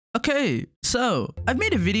Okay, so I've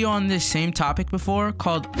made a video on this same topic before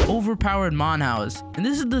called Overpowered Monhouse, and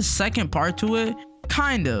this is the second part to it,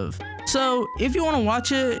 kind of. So if you want to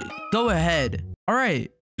watch it, go ahead. All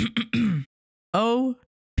right.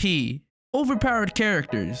 OP, overpowered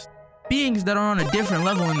characters, beings that are on a different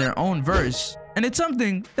level in their own verse. And it's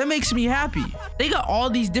something that makes me happy. They got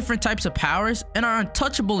all these different types of powers and are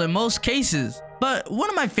untouchable in most cases. But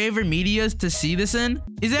one of my favorite medias to see this in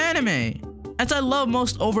is anime. As I love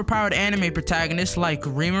most overpowered anime protagonists like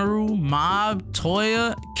Rimuru, Mob,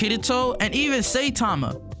 Toya, Kirito, and even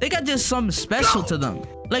Saitama. They got just something special to them.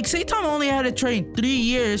 Like Saitama only had to train 3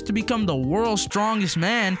 years to become the world's strongest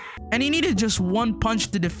man, and he needed just one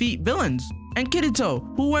punch to defeat villains. And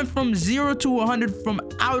Kirito, who went from 0 to 100 from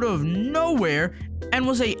out of nowhere and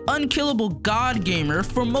was a unkillable god gamer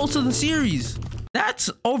for most of the series.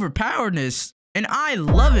 That's overpoweredness, and I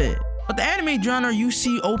love it. But the anime genre you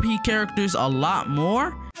see OP characters a lot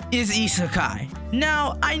more is Isekai.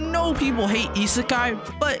 Now, I know people hate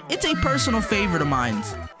Isekai, but it's a personal favorite of mine.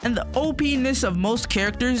 And the OP-ness of most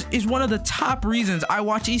characters is one of the top reasons I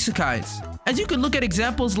watch Isekais. As you can look at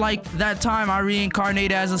examples like that time I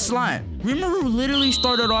reincarnated as a slime. Rimuru literally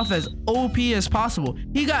started off as OP as possible.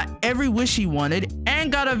 He got every wish he wanted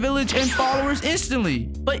and got a village and followers instantly.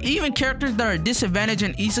 But even characters that are disadvantaged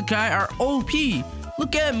in Isekai are OP.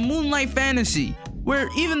 Look at Moonlight Fantasy, where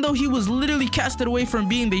even though he was literally casted away from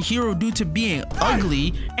being the hero due to being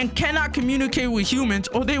ugly and cannot communicate with humans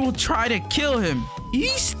or they will try to kill him, he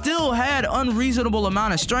still had unreasonable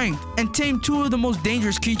amount of strength and tamed 2 of the most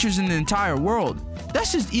dangerous creatures in the entire world.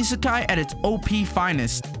 That's just Isekai at its OP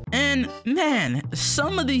finest. And man,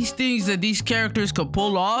 some of these things that these characters could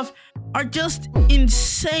pull off are just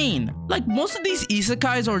insane. Like most of these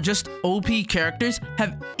Isekais or just OP characters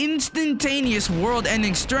have instantaneous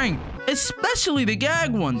world-ending strength, especially the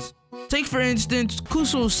gag ones. Take for instance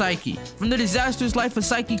Kusuo Saiki from The Disastrous Life of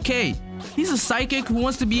Saiki K. He's a psychic who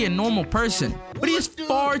wants to be a normal person, but he is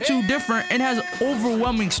far too different and has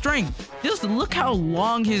overwhelming strength. Just look how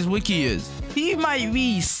long his wiki is. He might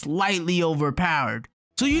be slightly overpowered.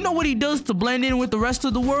 So you know what he does to blend in with the rest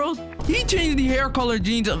of the world? He changed the hair color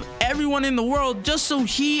genes of everyone in the world just so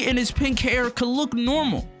he and his pink hair could look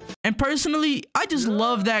normal. And personally, I just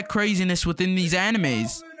love that craziness within these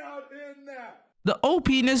animes. The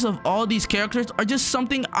OP-ness of all these characters are just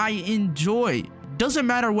something I enjoy. Doesn't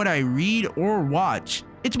matter what I read or watch.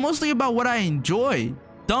 It's mostly about what I enjoy.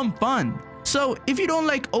 Dumb fun. So if you don't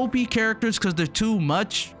like OP characters because they're too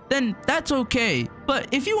much, then that's okay. But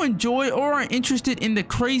if you enjoy or are interested in the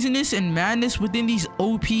craziness and madness within these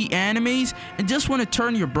OP animes and just want to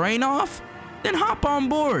turn your brain off, then hop on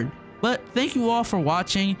board. But thank you all for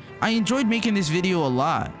watching. I enjoyed making this video a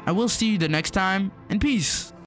lot. I will see you the next time, and peace.